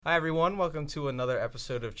Hi, everyone. Welcome to another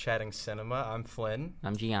episode of Chatting Cinema. I'm Flynn.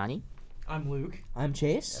 I'm Gianni. I'm Luke. I'm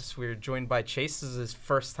Chase. Yes, we're joined by Chase. This is his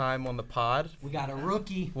first time on the pod. We got a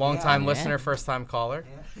rookie. Long-time Yeah. listener, first-time caller.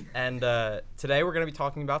 Yeah. And today we're going to be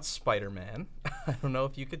talking about Spider-Man. I don't know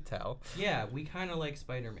if you could tell. Yeah, we kind of like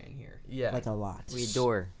Spider-Man here. Yeah. Like a lot. We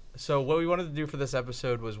adore. So what we wanted to do for this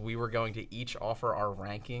episode was we were going to each offer our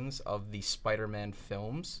rankings of the Spider-Man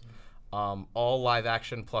films, all live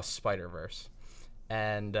action plus Spider-Verse.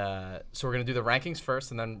 And so we're going to do the rankings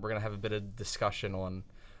first, and then we're going to have a bit of discussion on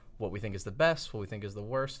what we think is the best, what we think is the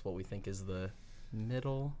worst, what we think is the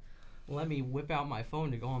middle. Let me whip out my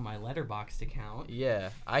phone to go on my Letterboxd account.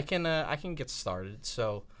 Yeah, I can get started.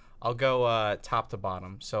 So I'll go top to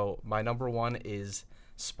bottom. So my number one is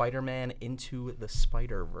Spider-Man Into the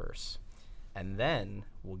Spider-Verse. And then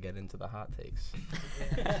we'll get into the hot takes.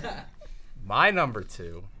 My number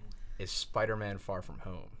two is Spider-Man Far From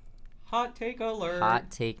Home. Hot take alert.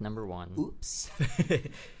 Hot take number one. Oops.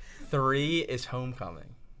 3 is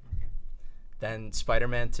Homecoming. Then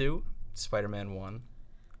Spider-Man 2, Spider-Man 1,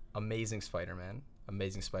 Amazing Spider-Man,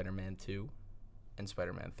 Amazing Spider-Man 2, and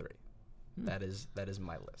Spider-Man 3. That is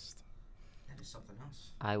my list. That is something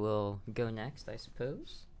else. I will go next, I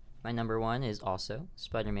suppose. My number one is also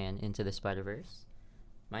Spider-Man Into the Spider-Verse.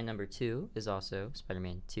 My number two is also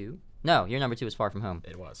Spider-Man 2. No, your number two is Far From Home.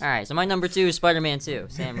 It was. All right, so my number two is Spider-Man 2,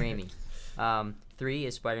 Sam Raimi. 3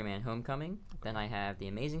 is Spider-Man Homecoming. Then I have The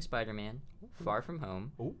Amazing Spider-Man, Far From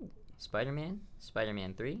Home, Ooh. Spider-Man,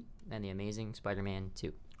 Spider-Man 3, and The Amazing Spider-Man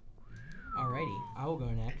 2. Alrighty, I will go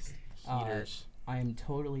next. Heaters. I am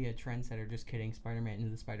totally a trendsetter. Just kidding. Spider-Man Into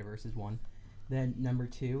the Spider-Verse is 1. Then number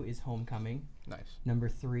 2 is Homecoming. Nice. Number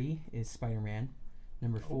 3 is Spider-Man.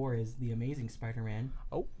 Number 4 is The Amazing Spider-Man.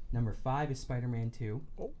 Oh. Number 5 is Spider-Man 2.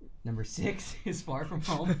 Oh. Number 6 is Far From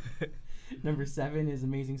Home. Number 7 is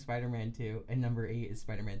Amazing Spider-Man 2. And number 8 is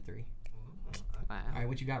Spider-Man 3. Wow. Alright,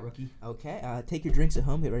 what you got, rookie? Okay, take your drinks at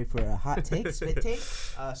home. Get ready for a hot take, spit take.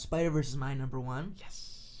 Spider-Verse is my number one.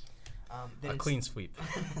 Yes. Then A clean sweep.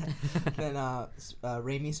 Then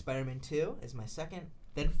Raimi's Spider-Man 2 is my second.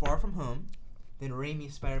 Then Far From Home. Then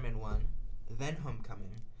Raimi's Spider-Man 1. Then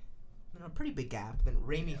Homecoming. Then a pretty big gap. Then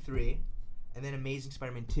Raimi 3. And then Amazing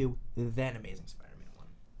Spider-Man 2. Then Amazing Spider-Man 1.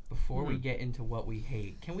 Before we get into what we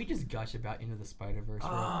hate, can we just gush about Into the Spider-Verse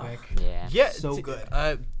real quick? Yeah. Yeah. So good.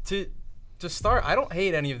 To start, I don't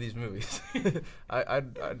hate any of these movies.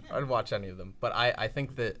 I'd watch any of them, but I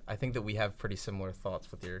think that we have pretty similar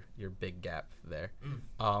thoughts with your big gap there.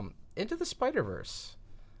 Into the Spider-Verse.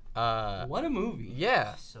 What a movie.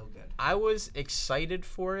 Yeah. So good. I was excited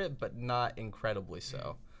for it, but not incredibly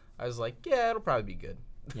so. I was like, yeah, it'll probably be good.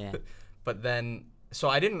 Yeah. But then, so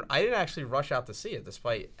I didn't actually rush out to see it,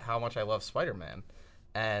 despite how much I love Spider-Man.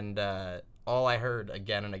 And all I heard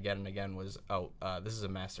again and again and again was, this is a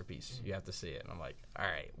masterpiece. You have to see it. And I'm like, all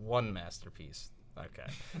right, one masterpiece.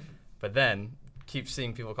 Okay. But then, keep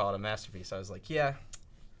seeing people call it a masterpiece. I was like, yeah,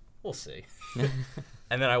 we'll see.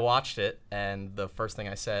 And then I watched it, and the first thing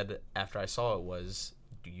I said after I saw it was,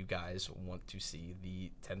 do you guys want to see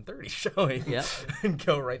the 10:30 showing? Yep. And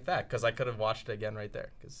go right back, because I could have watched it again right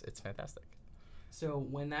there, because it's fantastic. So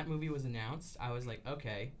when that movie was announced, I was like,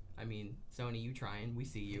 okay, I mean, Sony, you trying, we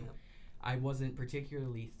see you. Yep. I wasn't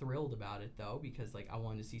particularly thrilled about it, though, because, like, I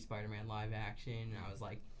wanted to see Spider-Man live action, and I was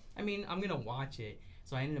like, I mean, I'm going to watch it.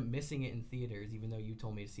 So I ended up missing it in theaters, even though you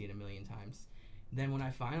told me to see it a million times. Then when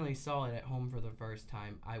I finally saw it at home for the first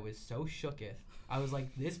time, I was so shooketh. I was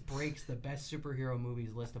like, this breaks the best superhero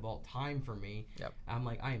movies list of all time for me. Yep. I'm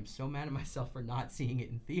like, I am so mad at myself for not seeing it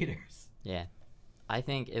in theaters. Yeah. I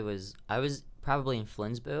think I was probably in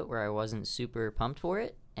Flynn's boat where I wasn't super pumped for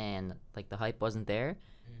it and like the hype wasn't there.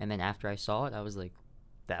 And then after I saw it, I was like,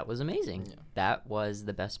 that was amazing. Yeah. That was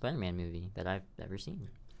the best Spider-Man movie that I've ever seen.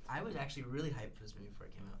 I was actually really hyped for this movie before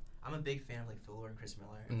it came out. I'm a big fan of like Phil Lord and Chris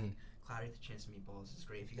Miller. And, like, Cloudy with a Chance of Meatballs is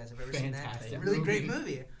great. If you guys have ever seen that, Fantastic it's a really movie. great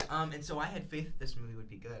movie. And so I had faith that this movie would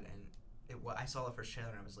be good. And I saw the first trailer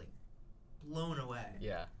and I was like blown away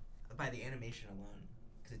Yeah. by the animation alone.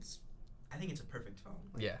 Because I think it's a perfect film.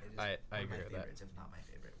 Like, Yeah, it is I one of agree my with that. favorites, if not my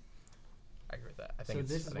favorite. I agree with that. I So think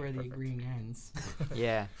this is where the perfect. agreeing ends.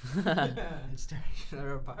 Yeah. It's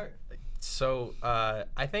tearing apart. So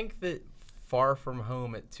I think that Far From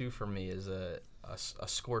Home at 2 for me is a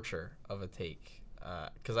scorcher of a take,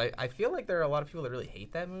 because I feel like there are a lot of people that really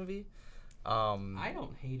hate that movie. I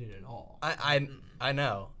don't hate it at all. I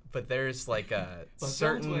know, but there's like a But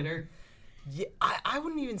certain film Twitter. Yeah, I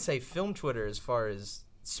wouldn't even say film Twitter as far as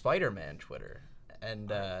Spider-Man Twitter. And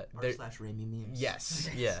there, r/Raimi memes. yes,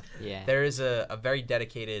 yeah. Yeah. There is a very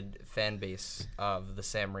dedicated fan base of the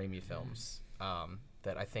Sam Raimi films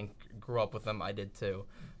that I think grew up with them. I did too.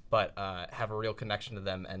 but have a real connection to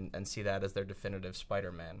them and see that as their definitive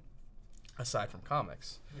Spider-Man, aside from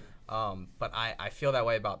comics. But I feel that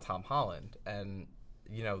way about Tom Holland. And,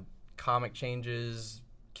 you know, comic changes,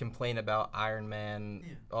 complain about Iron Man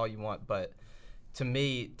all you want, but to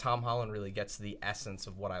me, Tom Holland really gets the essence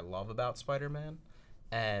of what I love about Spider-Man.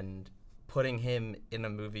 And putting him in a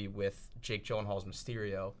movie with Jake Gyllenhaal's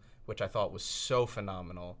Mysterio, which I thought was so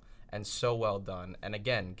phenomenal and so well done, and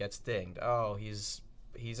again gets dinged. Oh, he's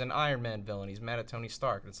an Iron Man villain. He's mad at Tony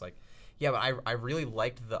Stark. And it's like, yeah, but I really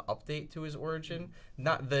liked the update to his origin.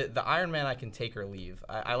 Not the Iron Man I can take or leave.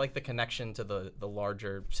 I like the connection to the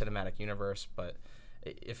larger cinematic universe, but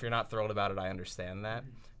if you're not thrilled about it, I understand that.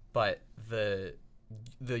 But the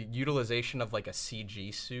utilization of like a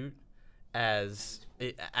CG suit as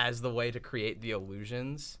the way to create the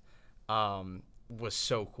illusions was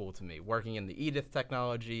so cool to me. Working in the Edith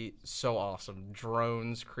technology, so awesome.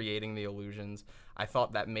 Drones creating the illusions. I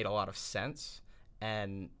thought that made a lot of sense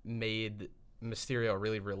and made Mysterio a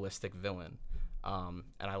really realistic villain. And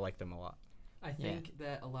I liked him a lot. I think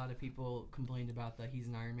that a lot of people complained about the he's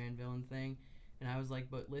an Iron Man villain thing. And I was like,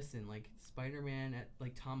 but listen, like Spider-Man,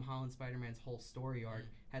 like Tom Holland Spider-Man's whole story arc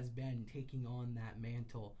has been taking on that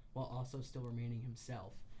mantle while also still remaining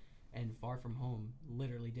himself. And Far From Home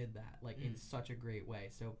literally did that, like in such a great way.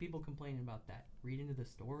 So people complaining about that, read into the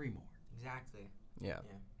story more. Exactly. Yeah.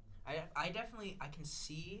 I definitely can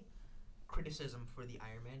see criticism for the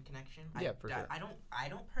Iron Man connection. For sure. I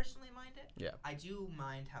don't personally mind it. Yeah. I do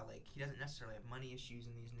mind how like he doesn't necessarily have money issues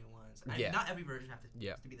in these new ones. Not every version has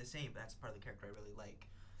to be the same, but that's part of the character I really like.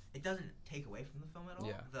 It doesn't take away from the film at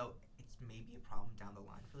all, though it's maybe a problem down the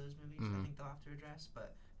line for those movies. I think they'll have to address.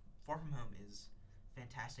 But Far From Home is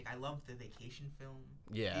fantastic. I love the vacation film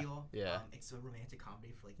feel. It's a romantic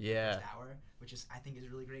comedy for like the first hour, which I think is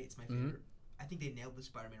really great. It's my favorite. I think they nailed the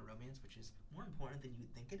Spider-Man romance, which is more important than you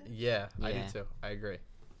would think it is. Yeah, I do too. I agree.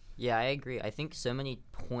 Yeah, I agree. I think so many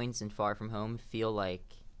points in Far From Home feel like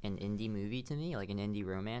an indie movie to me, like an indie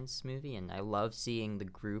romance movie, and I love seeing the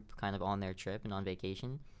group kind of on their trip and on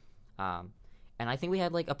vacation. And I think we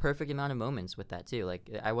had like a perfect amount of moments with that too.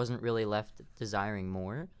 Like I wasn't really left desiring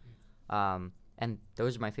more. And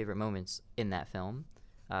those are my favorite moments in that film.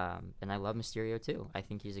 And I love Mysterio too. I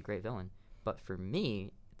think he's a great villain. But for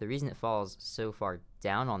me, the reason it falls so far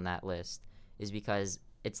down on that list is because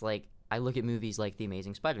it's like I look at movies like The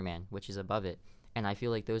Amazing Spider-Man, which is above it, and I feel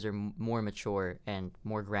like those are more mature and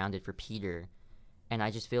more grounded for Peter. And I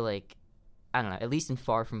just feel like, I don't know, at least in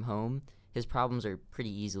Far From Home, his problems are pretty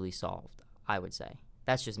easily solved, I would say.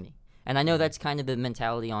 That's just me. And I know that's kind of the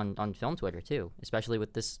mentality on film Twitter too, especially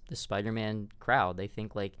with this Spider-Man crowd. They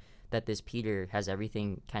think like that this Peter has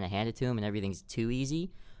everything kind of handed to him and everything's too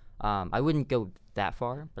easy. I wouldn't go that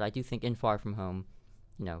far, but I do think in Far From Home,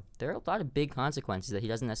 you know, there are a lot of big consequences that he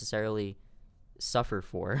doesn't necessarily suffer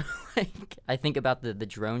for. Like I think about the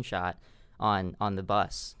drone shot on the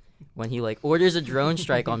bus when he like orders a drone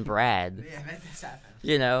strike on Brad. Yeah, that does happen.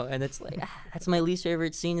 You know, and it's like that's my least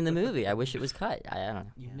favorite scene in the movie. I wish it was cut. I don't know.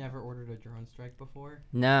 You've never ordered a drone strike before?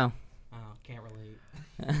 No. Oh, can't relate.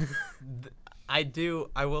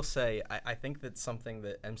 I will say, I think that's something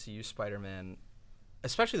that MCU Spider-Man,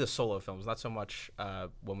 especially the solo films, not so much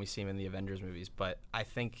when we see him in the Avengers movies, but I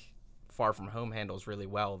think Far From Home handles really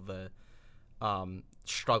well the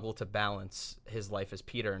struggle to balance his life as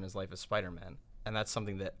Peter and his life as Spider-Man. And that's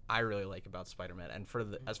something that I really like about Spider-Man. And for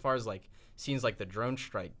as far as like scenes like the drone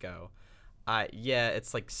strike go,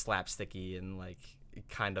 it's like slapsticky and like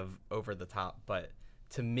kind of over the top. But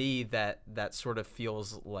to me, that sort of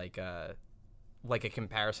feels like a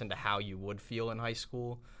comparison to how you would feel in high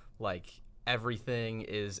school. Like everything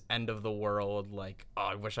is end of the world. Like, oh,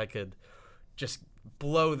 I wish I could just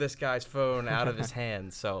blow this guy's phone out of his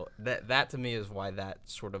hand. So that to me is why that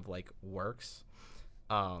sort of like works.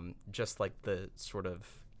 Just like the sort of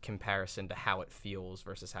comparison to how it feels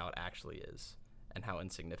versus how it actually is and how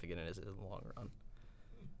insignificant it is in the long run.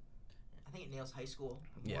 I think it nails high school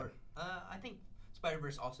Yeah. more. I think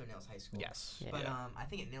Spider-Verse also nails high school. Yes. Yeah. But I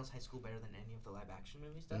think it nails high school better than any of the live-action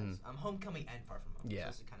movies does. Homecoming and Far From Home. Yeah. So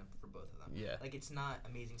this is kind of for both of them. Yeah. Like, it's not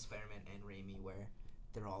Amazing Spider-Man and Raimi where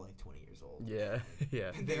they're all, like, 20 years old. Yeah.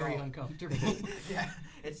 Yeah. Very uncomfortable. Yeah.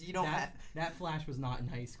 It's, you don't have... That Flash was not in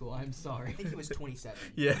high school. I'm sorry. I think he was 27.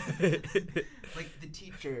 Yeah. Like, the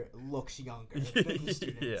teacher looks younger than the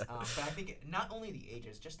students. Yeah. But I think not only the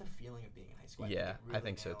ages, just the feeling of being in high school. I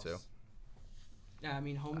think so, too. Yeah, I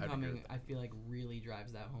mean, agree Homecoming, with I feel like really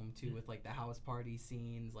drives that home too, with like the house party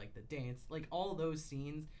scenes, like the dance, like all those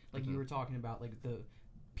scenes, like you were talking about, like the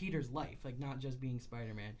Peter's life, like not just being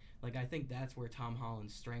Spider-Man. Like I think that's where Tom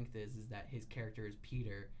Holland's strength is that his character as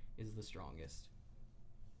Peter is the strongest.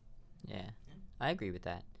 Yeah, I agree with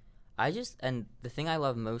that. And the thing I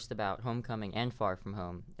love most about Homecoming and Far From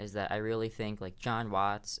Home is that I really think like John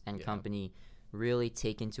Watts and company really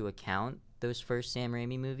take into account those first Sam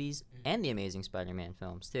Raimi movies and the Amazing Spider-Man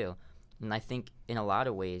films too. And I think in a lot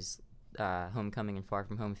of ways, Homecoming and Far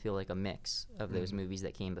From Home feel like a mix of those movies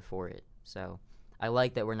that came before it. So I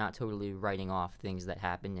like that we're not totally writing off things that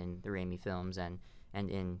happened in the Raimi films and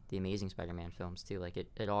in the Amazing Spider-Man films too. Like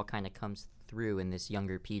it all kind of comes through in this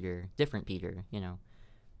younger Peter, different Peter, you know.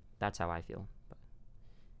 That's how I feel.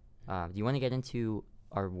 But, do you want to get into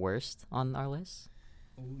our worst on our list?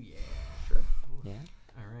 Oh, yeah. Sure. Yeah.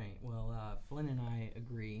 All right. Well, Flynn and I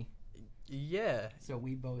agree. Yeah. So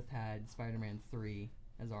we both had Spider-Man 3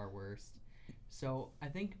 as our worst. So I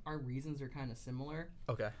think our reasons are kind of similar.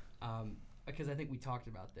 Okay. Because I think we talked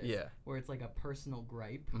about this. Yeah. Where it's like a personal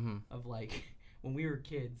gripe of like when we were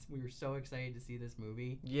kids, we were so excited to see this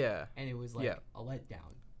movie. Yeah. And it was like a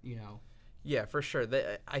letdown, you know? Yeah, for sure.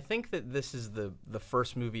 I think that this is the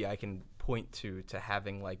first movie I can point to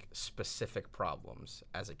having like specific problems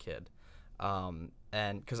as a kid, and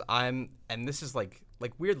because and this is like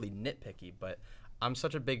weirdly nitpicky, but I'm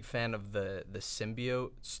such a big fan of the symbiote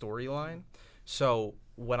storyline. So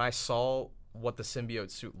when I saw what the symbiote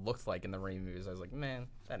suit looked like in the Raimi movies, I was like, man,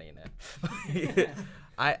 that ain't it.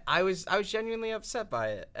 I was genuinely upset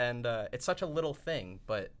by it, and it's such a little thing,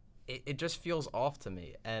 but it just feels off to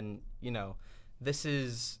me. And you know, this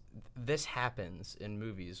happens in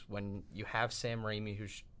movies when you have Sam Raimi,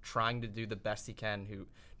 who's trying to do the best he can, who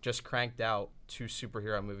just cranked out 2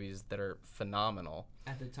 superhero movies that are phenomenal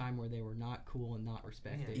at the time where they were not cool and not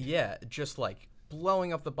respected. Yeah, just like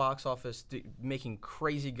blowing up the box office, making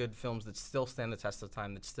crazy good films that still stand the test of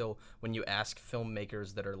time, that still, when you ask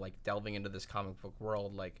filmmakers that are like delving into this comic book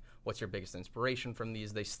world, like what's your biggest inspiration from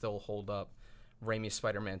these, they still hold up Raimi's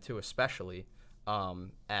Spider-Man 2 especially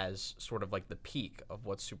as sort of like the peak of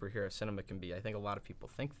what superhero cinema can be. I think a lot of people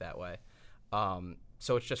think that way.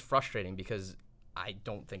 So it's just frustrating because I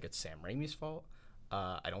don't think it's Sam Raimi's fault.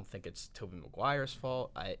 I don't think it's Tobey Maguire's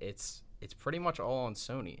fault. It's pretty much all on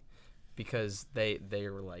Sony, because they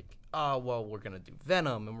were like, oh, well, we're going to do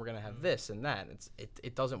Venom and we're going to have this and that.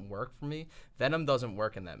 It doesn't work for me. Venom doesn't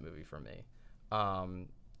work in that movie for me.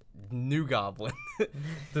 New Goblin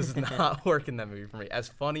does not work in that movie for me. As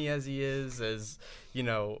funny as he is, as, you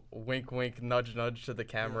know, wink, wink, nudge, nudge to the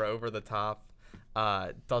camera over the top,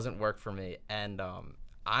 doesn't work for me. And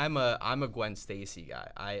I'm a Gwen Stacy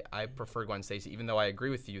guy. I prefer Gwen Stacy, even though I agree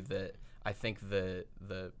with you that I think the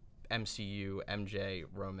MCU MJ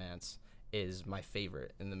romance is my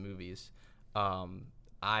favorite in the movies.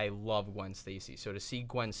 I love Gwen Stacy. So to see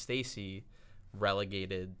Gwen Stacy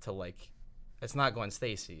relegated to like, it's not Gwen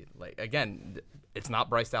Stacy. Like, again, it's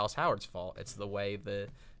not Bryce Dallas Howard's fault. It's the way the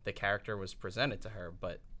character was presented to her.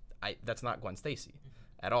 But that's not Gwen Stacy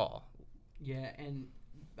at all. Yeah, and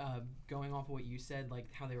going off of what you said, like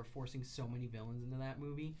how they were forcing so many villains into that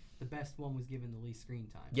movie, the best one was given the least screen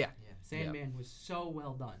time. Yeah. Sandman was so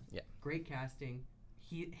well done. Yeah. Great casting.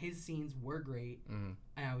 His scenes were great, and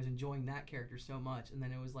I was enjoying that character so much. And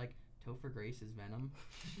then it was like, Topher Grace is Venom.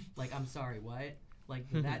 Like, I'm sorry, what? Like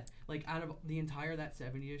that, like out of the entire that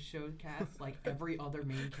 70s show cast, like every other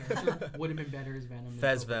main character would have been better as Venom.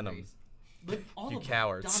 Fez Venom. Grace. Like all You of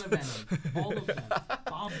cowards. them. Donna Venom. All of them.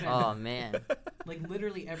 Bob Venom. Oh man. Like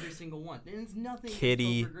literally every single one. And it's nothing.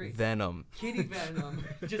 Kitty against Topher Grace. Venom. Kitty Venom,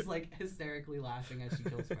 just like hysterically laughing as she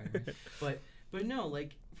kills Spider-Man. But no,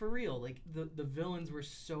 like for real, like the villains were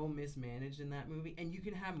so mismanaged in that movie, and you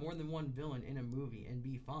can have more than one villain in a movie and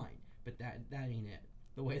be fine. But that ain't it.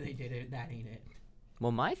 The way they did it, that ain't it.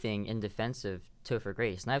 Well, my thing in defense of Topher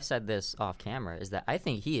Grace, and I've said this off camera, is that I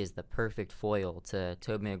think he is the perfect foil to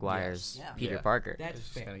Tobey Maguire's Peter Parker. That's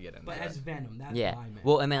just fair. gonna get into But that. as Venom, that's Yeah. what I meant.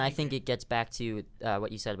 Well, I mean, I think it gets back to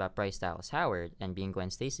what you said about Bryce Dallas Howard and being Gwen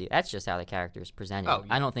Stacy. That's just how the character is presented. Oh,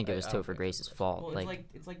 yeah. I don't think it I was don't think Topher it's Grace's Topher. fault. Well,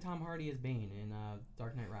 it's like Tom Hardy as Bane in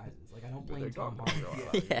Dark Knight Rises. Like I don't blame They Tom talk Hardy.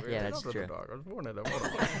 about it. Yeah, that's They true. talk about it.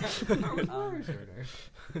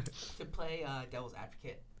 To play devil's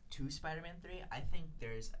advocate to Spider-Man 3, I think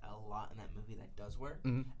there's a lot in that movie that does work,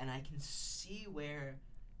 Mhm. and I can see where,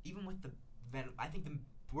 even with the Venom, I think the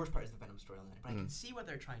worst part is the Venom storyline, but I can see what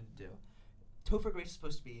they're trying to do. Topher Grace is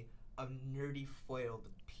supposed to be a nerdy foil to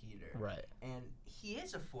Peter, Right. and he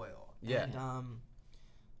is a foil. Yeah. And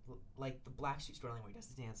like the Black Suit storyline where he does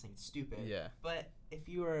the dancing, it's stupid. Yeah. But if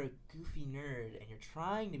you are a goofy nerd and you're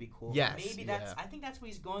trying to be cool, Yes, maybe that's. yeah. I think that's what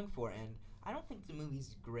he's going for, and I don't think the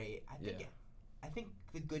movie's great. I think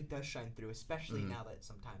the good does shine through, especially now that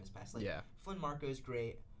some time has passed. Like Yeah. Flynn Marco's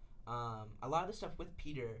great. A lot of the stuff with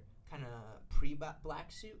Peter kind of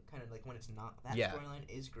pre-black suit, kind of like when it's not that Yeah. storyline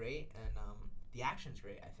is great, and the action's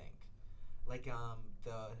great. I think, like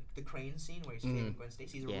the crane scene where he's saving Gwen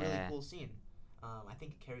Stacy is a really Yeah. cool scene. I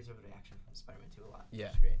think it carries over the action from Spider-Man 2 a lot. Yeah.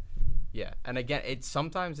 It's great. Yeah, and again,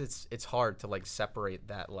 sometimes it's hard to like separate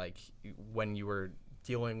that, like when you were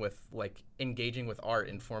dealing with like engaging with art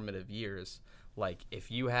in formative years. Like if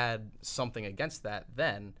you had something against that,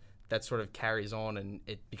 then that sort of carries on and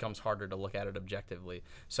it becomes harder to look at it objectively.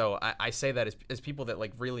 So I say that as people that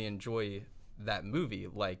like really enjoy that movie,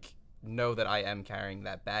 like know that I am carrying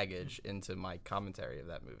that baggage into my commentary of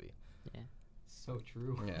that movie. So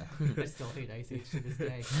true. Yeah. I still hate Ice Age to this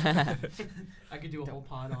day. I could do a whole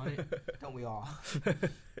pod on it. Don't we all?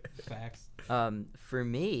 Facts. For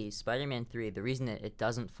me, Spider-Man 3, the reason it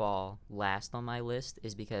doesn't fall last on my list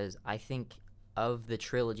is because I think of the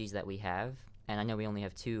trilogies that we have, and I know we only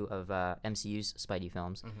have 2 of MCU's Spidey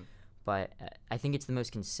films, but I think it's the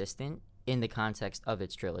most consistent in the context of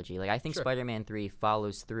its trilogy. Like I think Sure. Spider-Man 3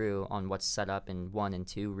 follows through on what's set up in 1 and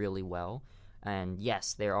 2 really well. And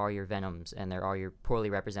yes, there are your Venoms and there are your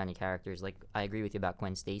poorly represented characters. Like I agree with you about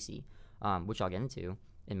Gwen Stacy, which I'll get into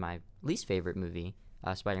in my least favorite movie,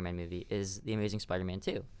 Spider-Man movie, is The Amazing Spider-Man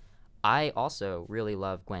 2. I also really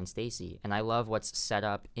love Gwen Stacy, and I love what's set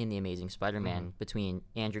up in The Amazing Spider-Man between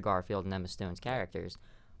Andrew Garfield and Emma Stone's characters.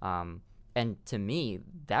 And to me,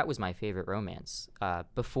 that was my favorite romance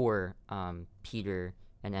before Peter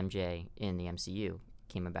and MJ in the MCU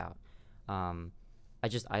came about.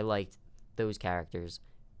 I liked those characters,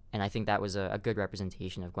 and I think that was a good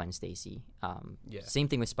representation of Gwen Stacy. Yeah. Same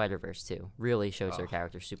thing with Spider-Verse too. Really shows her Oh.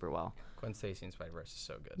 character super well. Gwen Stacy in Spider-Verse is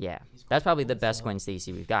so good. Yeah, He's that's probably cool the as best hell. Gwen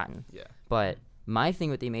Stacy we've gotten. Yeah. But my thing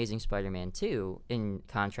with The Amazing Spider-Man 2, in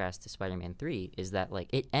contrast to Spider-Man 3, is that like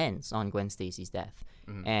it ends on Gwen Stacy's death,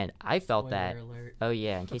 and I felt that. Spoiler alert. Oh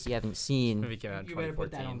yeah, in case you haven't Movie seen came out in You better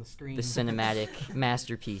put that 2014. on the screen. the cinematic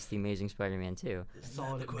masterpiece, The Amazing Spider-Man 2.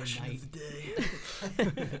 Saw it at midnight.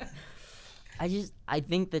 I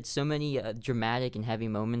think that so many dramatic and heavy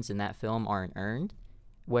moments in that film aren't earned,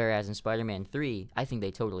 whereas in Spider-Man 3, I think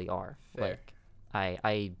they totally are. Fair. Like,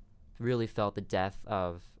 I really felt the death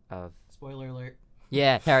of Spoiler alert.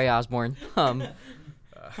 Harry Osborn.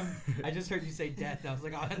 I just heard you say death. I was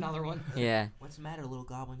like, oh, another one. Yeah. What's the matter, little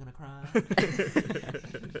goblin? Gonna cry?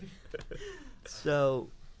 So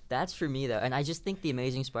that's for me though, and I just think The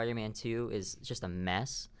Amazing Spider-Man 2 is just a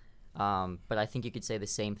mess. But I think you could say the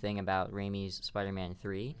same thing about Raimi's Spider-Man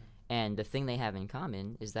 3. And the thing they have in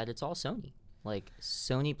common is that it's all Sony. Like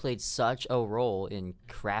Sony played such a role in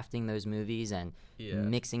crafting those movies and Yeah.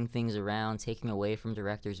 mixing things around, taking away from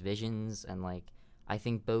directors' visions, and like I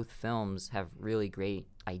think both films have really great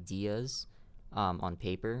ideas on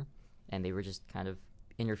paper, and they were just kind of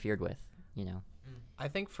interfered with, you know. I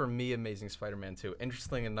think for me, Amazing Spider-Man 2,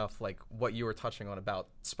 interesting enough, like what you were touching on about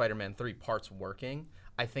Spider-Man 3 parts working,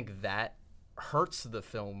 I think that hurts the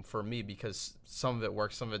film for me because some of it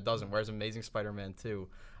works, some of it doesn't. Whereas Amazing Spider-Man 2,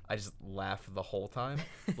 I just laugh the whole time.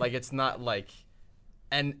 Like it's not like,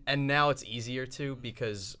 and now it's easier to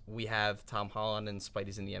because we have Tom Holland and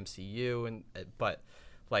Spidey's in the MCU, and but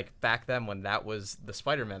like back then when that was the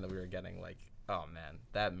Spider-Man that we were getting, like oh man,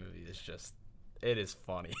 that movie is just. It is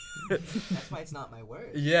funny. That's why it's not my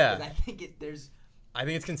word. Yeah. 'Cause I think I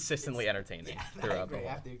think it's consistently entertaining Yeah, I throughout agree. the I whole.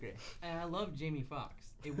 have to agree. And I love Jamie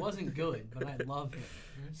Foxx. It wasn't good, but I love him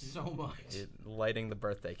so much. Lighting the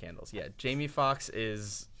birthday candles. Yeah, Jamie Foxx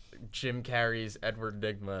is Jim Carrey's Edward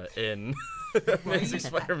Nygma in Amazing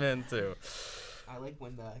Spider-Man 2. I like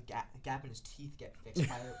when the gap in his teeth get fixed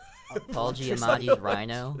by a Paul punch or Giamatti's something.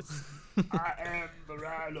 Rhino. I am the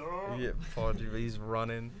Rhino. Yeah, Paul Giamatti's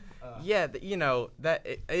running. Uh, Yeah, you know that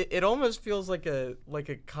it almost feels like a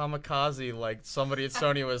kamikaze. Like somebody at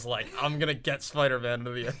Sony was like, "I'm gonna get Spider-Man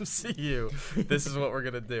into the MCU. This is what we're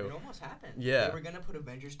gonna It do." almost happened. Yeah. They were gonna put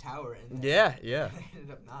Avengers Tower in. Yeah. They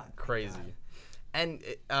ended up not. Thank Crazy. God. And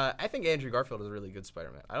I think Andrew Garfield is a really good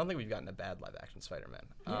Spider-Man. I don't think we've gotten a bad live-action Spider-Man.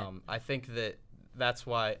 Yeah. I think that's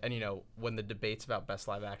why, and you know, when the debates about best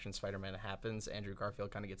live-action Spider-Man happens, Andrew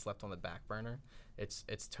Garfield kind of gets left on the back burner. It's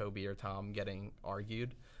Toby or Tom getting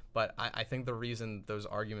argued. But I think the reason those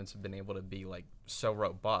arguments have been able to be like so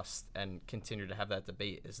robust and continue to have that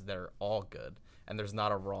debate is they're all good, and there's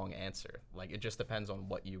not a wrong answer. Like it just depends on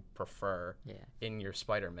what you prefer Yeah. in your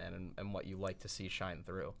Spider-Man and what you like to see shine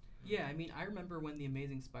through. Yeah, I mean, I remember when the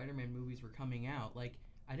Amazing Spider-Man movies were coming out. Like,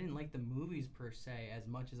 I didn't like the movies per se as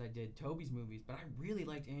much as I did Tobey's movies, but I really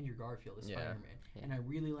liked Andrew Garfield as Yeah. Spider-Man, Yeah. and I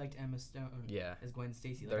really liked Emma Stone Yeah. as Gwen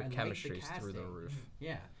Stacy. Like, Their I liked chemistry's the through the casting. roof.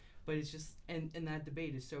 Yeah, but it's just, and that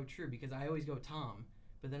debate is so true because I always go Tom,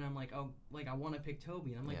 But then I'm like, oh, like I want to pick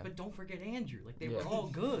Toby, and I'm like, Yeah. but don't forget Andrew. Like they Yeah. were all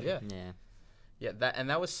good. Yeah. Yeah.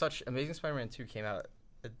 That was such Amazing Spider-Man 2 came out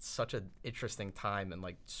at such an interesting time in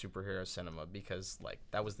like superhero cinema because like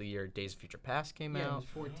that was the year Days of Future Past came Yeah, it out. was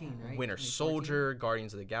 14, right? Winter 2014? Soldier,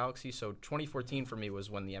 Guardians of the Galaxy. So 2014 for me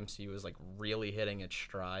was when the MCU was like really hitting its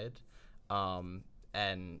stride,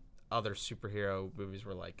 and other superhero movies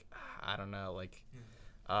were like I don't know, like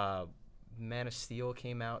Man of Steel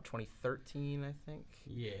came out 2013, I think.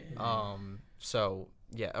 Yeah. So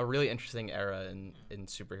yeah, a really interesting era in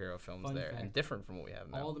superhero films Fun there, fact. and different from what we have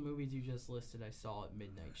now. All the movies you just listed, I saw at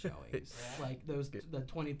midnight showings. Yeah. Like those, the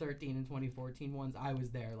 2013 and 2014 ones, I was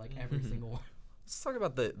there like every single one. Let's talk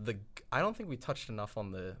about the. I don't think we touched enough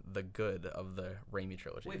on the good of the Raimi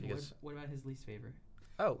trilogy. Wait, because what about his least favorite?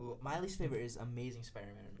 oh Well, my least favorite is Amazing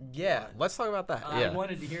Spider-Man. yeah, 1. let's talk about that. I yeah,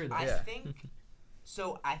 wanted to hear that. I Yeah. think.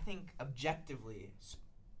 So I think objectively,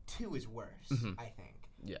 2 is worse. Mhm. I think.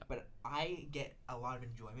 Yeah. But I get a lot of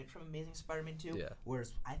enjoyment from Amazing Spider-Man 2. Yeah.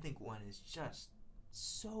 Whereas I think 1 is just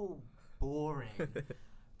so boring.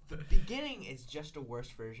 The beginning is just a worse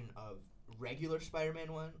version of regular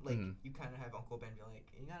Spider-Man 1. Like Mhm. you kind of have Uncle Ben be like,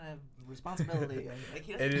 "You gotta have responsibility." And, like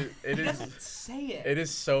he It doesn't, is- it he is- doesn't say it. It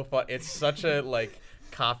is so fun. It's such a like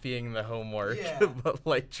copying the homework, Yeah. but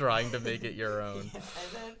like trying to make it your own. Yeah,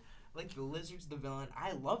 and then like the Lizard's the villain.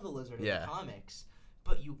 I love the Lizard in Yeah. the comics,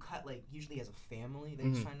 but you cut like usually as a family. They're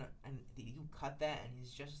just Mhm. trying to, and you cut that, and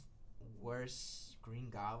he's just worse Green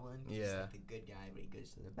Goblin. He's Yeah. like the good guy, but he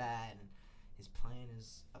goes to the bad, and his plan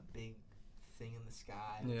is a big thing in the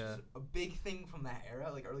sky, which Yeah. is a big thing from that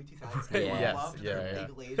era, like early 2000s. Right, Everyone yes, loved yeah, their yeah.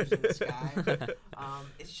 big lasers in the sky.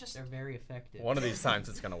 It's just They're very effective. One of these times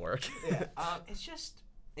it's gonna work. yeah, it's just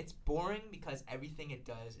it's boring because everything it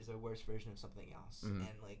does is a worse version of something else, Mhm.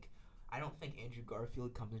 and like I don't think Andrew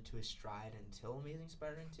Garfield comes into his stride until Amazing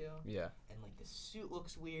Spider-Man 2, Yeah. and like the suit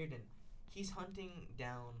looks weird, and he's hunting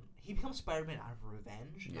down. He becomes Spider-Man out of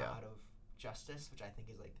revenge, Yeah. not out of justice, which I think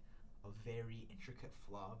is like a very intricate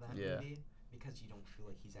flaw of that Yeah. movie because you don't feel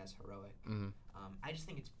like he's as heroic. hmm I just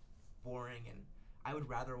think it's boring, and I would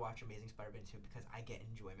rather watch Amazing Spider-Man 2 because I get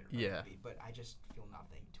enjoyment from Yeah. the movie, but I just feel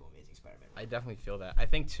nothing to Amazing Spider-Man 1. I definitely feel that. I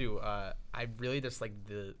think too. I really just like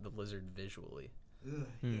the Lizard visually. Ugh,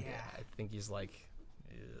 Hmm. yeah. I think he's like.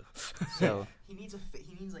 Ew. So He needs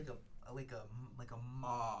he needs like a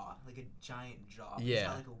maw, like a giant jaw. He's Yeah.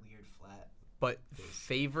 got like a weird flat. But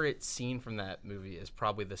favorite scene from that movie is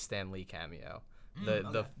probably the Stan Lee cameo.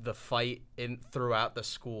 The fight in throughout the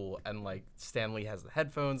school, and like Stan Lee has the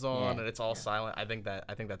headphones on Yeah. and it's all Yeah. silent. I think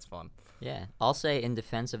that's fun. yeah, I'll say in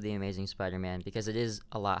defense of the Amazing Spider-Man because it is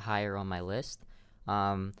a lot higher on my list.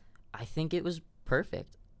 I think it was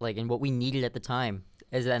perfect, like, and what we needed at the time.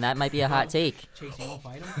 And that might be a hot take. Chase, you won't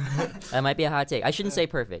fight him? That might be a hot take. I shouldn't say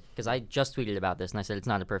perfect because I just tweeted about this and I said it's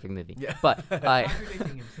not a perfect movie. Yeah. But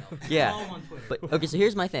Contradicting himself. Yeah. Follow him on Twitter. But okay, so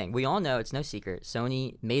here's my thing. We all know it's no secret.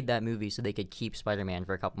 Sony made that movie so they could keep Spider-Man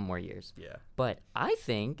for a couple more years. Yeah. But I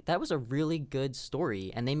think that was a really good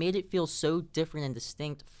story, and they made it feel so different and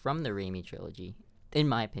distinct from the Raimi trilogy, in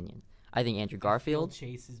my opinion. I think Andrew I feel Garfield.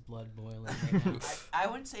 Chase's blood boiling right now. I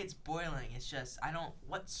wouldn't say it's boiling. It's just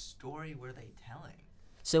what story were they telling?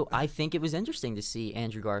 So I think it was interesting to see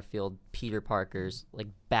Andrew Garfield, Peter Parker's like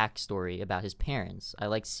backstory about his parents. I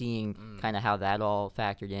like seeing kind of how that all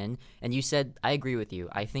factored in. And you said I agree with you.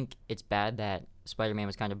 I think it's bad that Spider-Man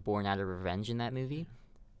was kind of born out of revenge in that movie.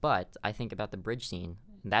 But I think about the bridge scene.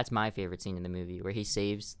 And that's my favorite scene in the movie, where he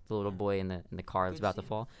saves the little boy in the car that's Good about to scene.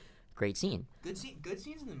 fall. Great scene. Good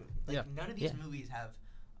scenes in the movie. Like Yeah. none of these Yeah. movies have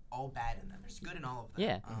all bad in them. There's good in all of them.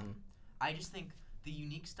 Yeah. I just think the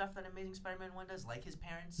unique stuff that Amazing Spider-Man 1 does, like his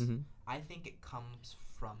parents, Mhm. I think it comes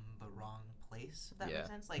from the wrong place. If that Yeah. makes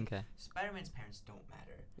sense. Like Okay. Spider-Man's parents don't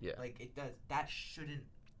matter. Yeah. Like it does. That shouldn't.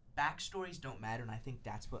 Backstories don't matter, and I think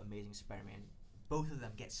that's what Amazing Spider-Man. Both of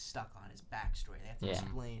them get stuck on is backstory. They have to Yeah.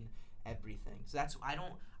 explain everything. So that's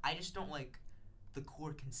I just don't like the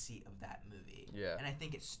core conceit of that movie. Yeah. And I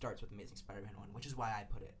think it starts with Amazing Spider-Man 1, which is why I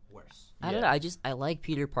put it worse. I don't know. I like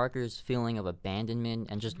Peter Parker's feeling of abandonment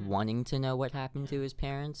and just Mhm. wanting to know what happened to his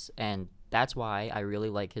parents, and that's why I really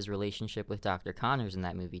like his relationship with Dr. Connors in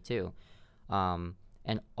that movie too.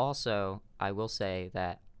 And also, I will say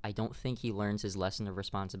that I don't think he learns his lesson of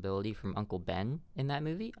responsibility from Uncle Ben in that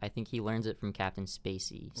movie. I think he learns it from Captain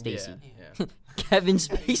Stacy. Yeah. Kevin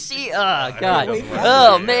Spacey. Oh I God. don't know.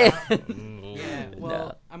 Oh man. Yeah, well,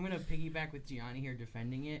 No. I'm gonna piggyback with Gianni here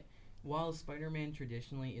defending it. While Spider-Man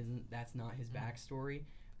traditionally that's not his backstory.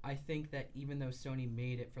 I think that even though Sony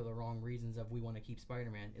made it for the wrong reasons of we want to keep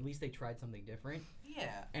Spider-Man, at least they tried something different.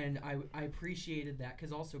 Yeah. And I appreciated that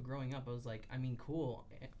because also growing up, I was like, I mean, cool,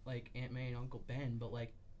 like Aunt May and Uncle Ben, but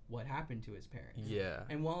like, what happened to his parents? Yeah.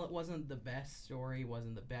 And while it wasn't the best story,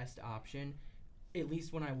 wasn't the best option, at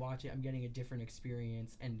least when I watch it, I'm getting a different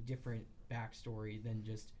experience and different backstory than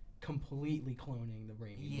just completely cloning the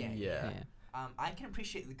Raimi. Yeah. Yeah. I can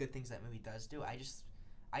appreciate the good things that movie does do. I just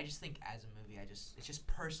think as a movie, it's just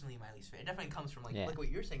personally my least favorite. It definitely comes from like what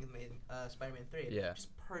you're saying with Spider-Man 3. Yeah. Just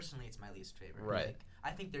personally, it's my least favorite. Right. Like,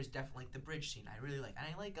 I think there's definitely like the bridge scene. I really like, and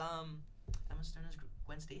I like Emma Stone as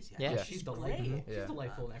Gwen Stacy. I Yeah. think She's she's delightful. great. She's Yeah.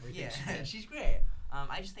 delightful in everything. Yeah, she's great.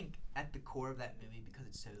 I just think at the core of that movie, because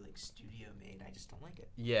it's so like studio made, I just don't like it.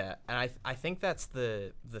 Yeah, and I think that's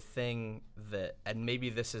the thing that, and maybe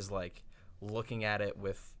this is like looking at it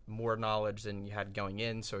with more knowledge than you had going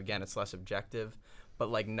in, so again it's less objective, but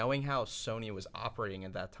like knowing how Sony was operating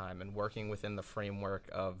at that time and working within the framework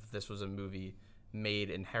of this was a movie made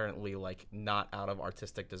inherently like not out of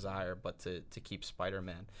artistic desire but to keep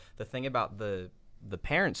Spider-Man. The thing about the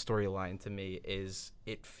parent storyline to me is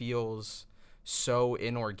it feels so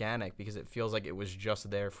inorganic because it feels like it was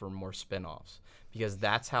just there for more spin-offs, because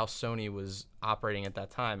that's how Sony was operating at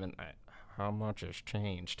that time, and how much has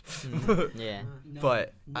changed. Yeah.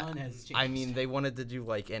 But none has changed. I mean, they wanted to do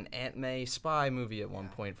like an Aunt May spy movie at one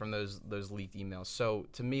point from those leaked emails. So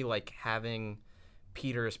to me, like having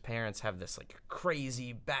Peter's parents have this like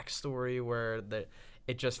crazy backstory where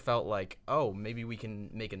it just felt like, oh, maybe we can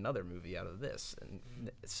make another movie out of this.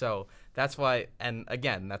 And so that's why, and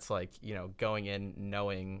again, that's like, you know, going in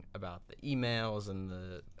knowing about the emails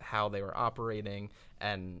and how they were operating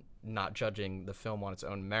and not judging the film on its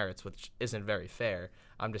own merits, which isn't very fair.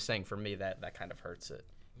 I'm just saying for me that kind of hurts it.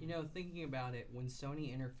 You know, thinking about it, when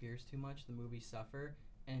Sony interferes too much, the movies suffer.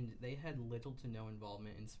 And they had little to no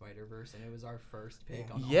involvement in Spider-Verse, and it was our first pick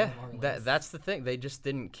on all of our lists. That's the thing. They just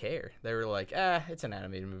didn't care. They were like, it's an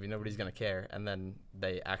animated movie. Nobody's going to care. And then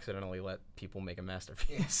they accidentally let people make a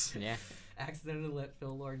masterpiece. Yeah. Accidentally let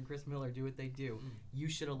Phil Lord and Chris Miller do what they do. You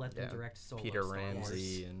should have let them direct solo Peter Star Wars.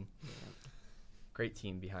 Ramsey and great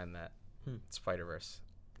team behind that. Spider-Verse.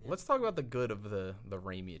 Let's talk about the good of the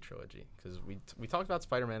Raimi trilogy, because we talked about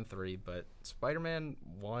Spider-Man 3, but Spider-Man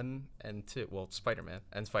 1 and 2, well, Spider-Man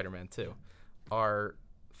and Spider-Man 2 are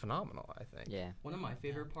phenomenal, I think. Yeah. One of my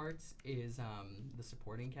favorite parts is the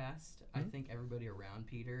supporting cast. I think everybody around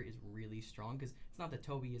Peter is really strong, because it's not that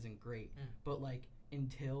Toby isn't great, but like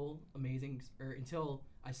until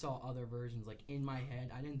I saw other versions, like in my head,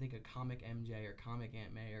 I didn't think of comic MJ or comic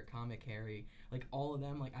Aunt May or comic Harry, like all of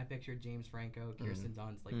them. Like I pictured James Franco, Kirsten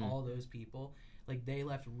Dunst, like all those people. Like they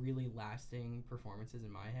left really lasting performances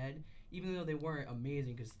in my head, even though they weren't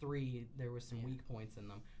amazing. Because 3, there was some weak points in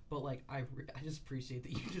them. But like I just appreciate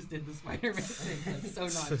that you just did the Spider-Man thing like so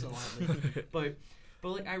nonchalantly. But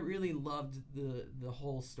like I really loved the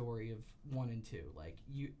whole story of 1 and 2. Like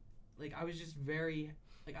I was just very,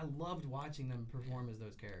 like I loved watching them perform as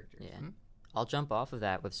those characters. Yeah. I'll jump off of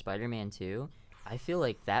that with Spider-Man 2. I feel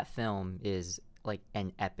like that film is like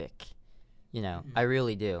an epic. You know, I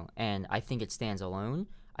really do. And I think it stands alone.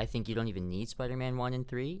 I think you don't even need Spider-Man 1 and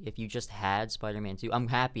 3. If you just had Spider-Man 2, I'm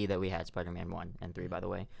happy that we had Spider-Man 1 and 3, by the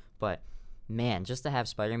way. But, man, just to have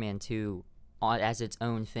Spider-Man 2 as its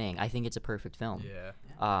own thing, I think it's a perfect film.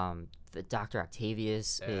 Yeah. The Dr.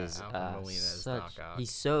 Octavius is Alfred Molina as Doc Ock.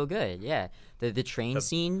 he's so good. Yeah. The train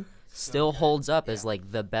scene still holds up as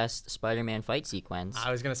like the best Spider-Man fight sequence.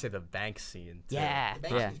 I was going to say the bank scene, too. Yeah. The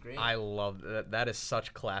bank Yeah. scene's great. I love that. That is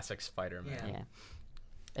such classic Spider-Man. Yeah.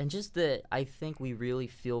 And just I think we really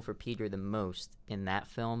feel for Peter the most in that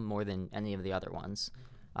film more than any of the other ones.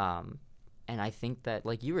 And I think that,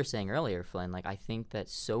 like you were saying earlier, Flynn, like I think that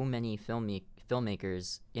so many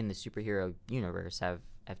filmmakers in the superhero universe have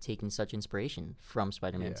taken such inspiration from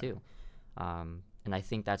Spider-Man 2. And I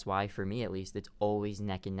think that's why, for me at least, it's always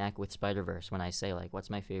neck and neck with Spider-Verse when I say, like, what's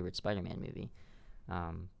my favorite Spider-Man movie?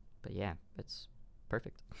 But yeah, it's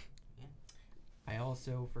perfect. I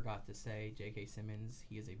also forgot to say J.K. Simmons.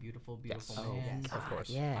 He is a beautiful, beautiful Yes. man. Of course.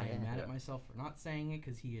 Yeah. I am mad Yeah. at myself for not saying it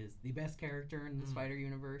because he is the best character in the Spider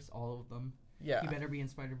Universe, all of them. Yeah. He better be in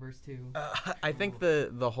Spider-Verse too. I think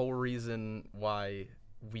the whole reason why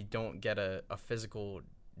we don't get a physical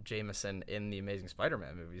Jameson in the Amazing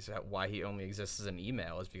Spider-Man movies, why he only exists as an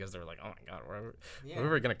email, is because they're like, oh my god, who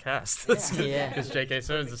are we gonna cast? Yeah. Because J.K.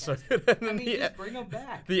 Simmons is so good. And I then mean, just bring him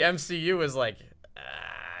back. the MCU is like,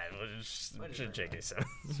 J.K.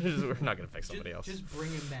 Simmons. We're not gonna pick somebody else. Just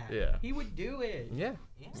bring him back. Yeah. He would do it. Yeah,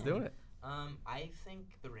 Yeah. he's doing it. I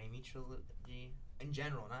think the Raimi trilogy in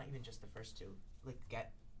general, not even just the first two, like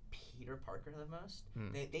get Peter Parker the most.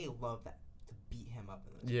 Mm. They love that to beat him up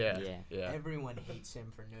in those Yeah. movies. Yeah. Everyone hates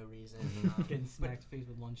him for no reason. Getting but- smacked face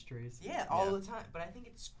with lunch trays. yeah, all Yeah. the time. But I think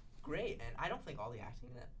it's great, and I don't think all the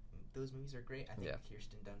acting in those movies are great. I think Yeah.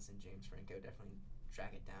 Kirsten Dunst and James Franco definitely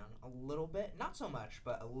drag it down a little bit. Not so much,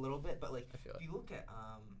 but a little bit. But like, I feel if it. you look at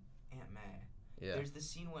Aunt May, Yeah. there's this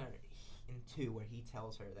scene where in 2 where he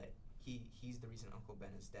tells her that he's the reason Uncle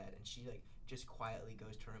Ben is dead, and she like just quietly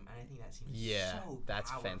goes to her room, and I think that scene is Yeah. so That's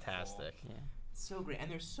powerful. fantastic. It's so great, and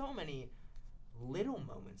there's so many little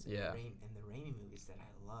moments in, Yeah. in the Raimi movies that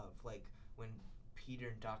I love, like when Peter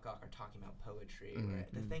and Doc Ock are talking about poetry, or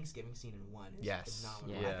Mhm. the Thanksgiving scene in 1 is Yes.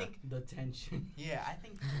 phenomenal. Yeah. I think The tension. I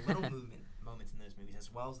think the little moments in those movies,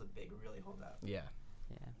 as well as the big, really hold up. Yeah.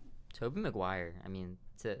 Tobey Maguire, I mean,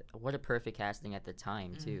 what a perfect casting at the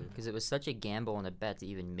time, too. Mhm. Because it was such a gamble and a bet to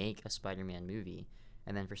even make a Spider-Man movie.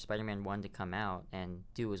 And then for Spider-Man 1 to come out and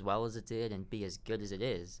do as well as it did and be as good as it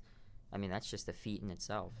is, I mean, that's just a feat in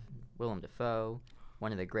itself. Willem Dafoe,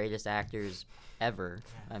 one of the greatest actors ever.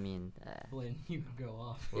 Yeah. I mean, Flynn, you could go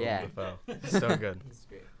off. Willem Yeah. Dafoe. So good. He's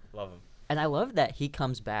great. Love him. and I love that he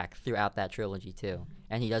comes back throughout that trilogy, too.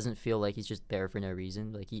 And he doesn't feel like he's just there for no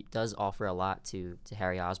reason. Like, he does offer a lot to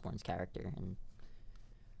Harry Osborn's character. And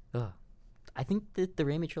I think that the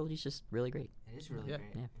Raimi trilogy is just really great. It is really Yeah.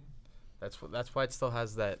 great. Yeah. That's why it still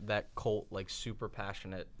has that cult, like, super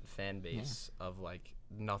passionate fan base of like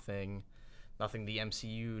nothing the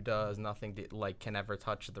MCU does, nothing like can ever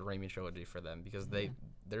touch the Raimi trilogy for them, because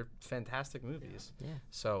they're fantastic movies. Yeah.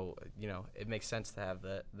 So it makes sense to have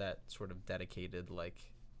that sort of dedicated like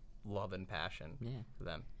love and passion Yeah. for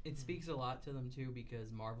them. It speaks a lot to them too,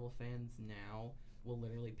 because Marvel fans now will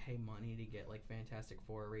literally pay money to get like Fantastic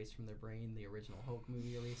Four erased from their brain, the original Hulk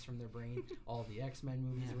movie erased from their brain, all the X-Men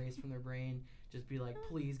movies Yeah. erased from their brain. Just be like,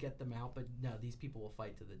 please get them out. But no, these people will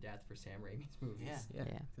fight to the death for Sam Raimi's movies. Yeah.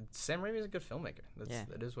 Yeah. Sam Raimi is a good filmmaker. Yeah.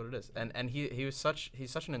 It is what it is. And he's such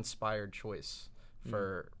an inspired choice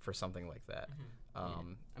for something like that.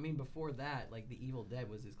 I mean, before that, like The Evil Dead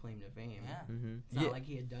was his claim to fame. Yeah. Mm-hmm. It's not Yeah. like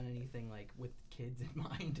he had done anything like with kids in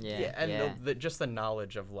mind. Yeah. And just the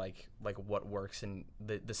knowledge of like what works and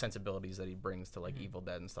the sensibilities that he brings to like Evil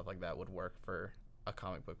Dead and stuff like that would work for a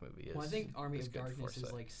comic book movie. Well, I think Army is of good Darkness is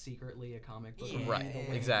foresight. like secretly a comic book Yeah. movie, Right, the way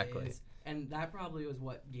it exactly. is. And that probably was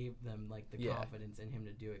what gave them like the Yeah. confidence in him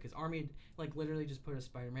to do it, because Army like literally just put a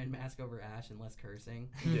Spider-Man mask over Ash and less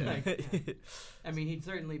cursing. Yeah. Like, I mean, he'd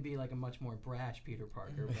certainly be like a much more brash Peter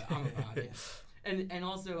Parker, but I'm about it. And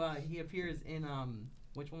also he appears in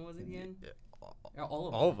which one was it again? All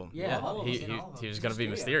of them. All of them. Yeah, all of he, them. he, All of he was them. gonna be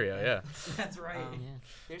Mysterio. Mysterio. Yeah. That's right. Yeah.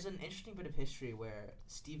 There's an interesting bit of history where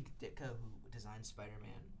Steve Ditko, who designed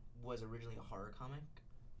Spider-Man, was originally a horror comic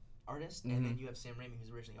artist, and then you have Sam Raimi,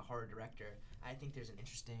 who's originally a horror director. I think there's an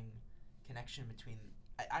interesting connection between.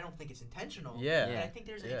 I don't think it's intentional. Yeah. But Yeah. I think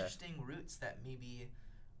there's Yeah. interesting roots that maybe,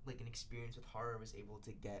 like an experience with horror was able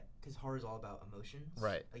to get, because horror is all about emotions.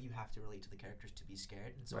 Right. Like you have to relate to the characters to be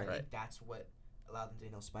scared, and so I Right. think that's what allowed them to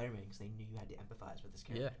know Spider-Man, because they knew you had to empathize with this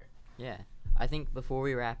character. Yeah. I think before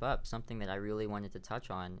we wrap up, something that I really wanted to touch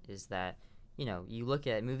on is that, you look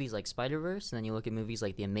at movies like Spider-Verse, and then you look at movies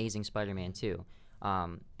like The Amazing Spider-Man 2.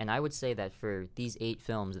 And I would say that for these 8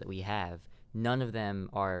 films that we have, none of them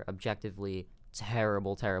are objectively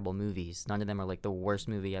terrible, terrible movies. None of them are like the worst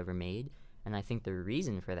movie ever made. And I think the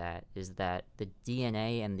reason for that is that the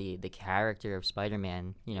DNA and the character of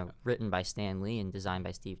Spider-Man, written by Stan Lee and designed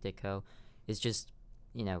by Steve Ditko, is just,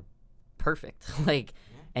 perfect. Like,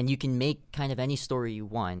 and you can make kind of any story you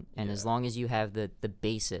want, and as long as you have the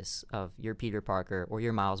basis of your Peter Parker or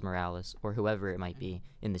your Miles Morales or whoever it might be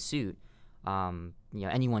in the suit,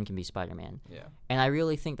 anyone can be Spider-Man. Yeah. And I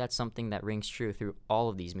really think that's something that rings true through all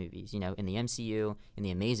of these movies, in the MCU, in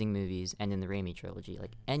the Amazing movies, and in the Raimi trilogy.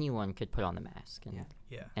 Like, anyone could put on the mask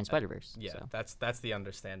and Spider-Verse. Yeah. So. That's the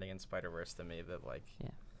understanding in Spider-Verse to me that like Yeah.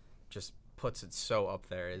 just puts it so up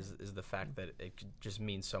there is the fact that it could just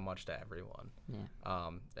means so much to everyone. Yeah.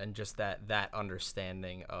 And just that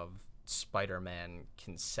understanding of Spider-Man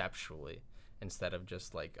conceptually instead of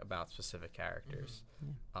just like about specific characters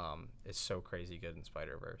is so crazy good in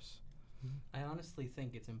Spider-Verse. I honestly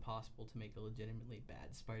think it's impossible to make a legitimately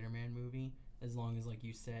bad Spider-Man movie as long as, like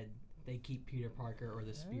you said, they keep Peter Parker or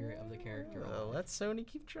the spirit of the character alive. Let Sony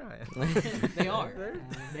keep trying. They are.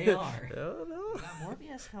 They are. Oh, no. Got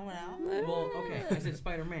Morbius coming out. Well, okay, I said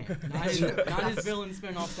Spider-Man, not his villain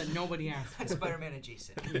spin-off that nobody asked for. Spider-Man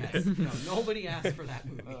adjacent. Yes, no, nobody asked for that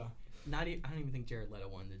movie. I don't even think Jared Leto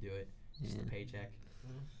wanted to do it. Just the paycheck.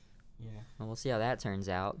 Yeah. Well, we'll see how that turns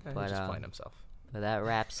out. He's But just playing himself. But that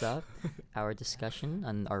wraps up our discussion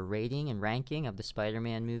on our rating and ranking of the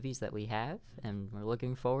Spider-Man movies that we have, and we're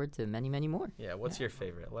looking forward to many, many more. Yeah, what's your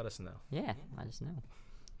favorite? Let us know. Yeah, let us know.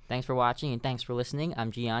 Thanks for watching and thanks for listening.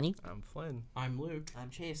 I'm Gianni, I'm Flynn. I'm Luke, I'm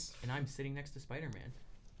Chase. and I'm sitting next to Spider-Man.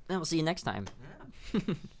 and we'll see you next time.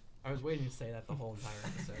 Yeah. I was waiting to say that the whole entire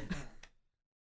episode.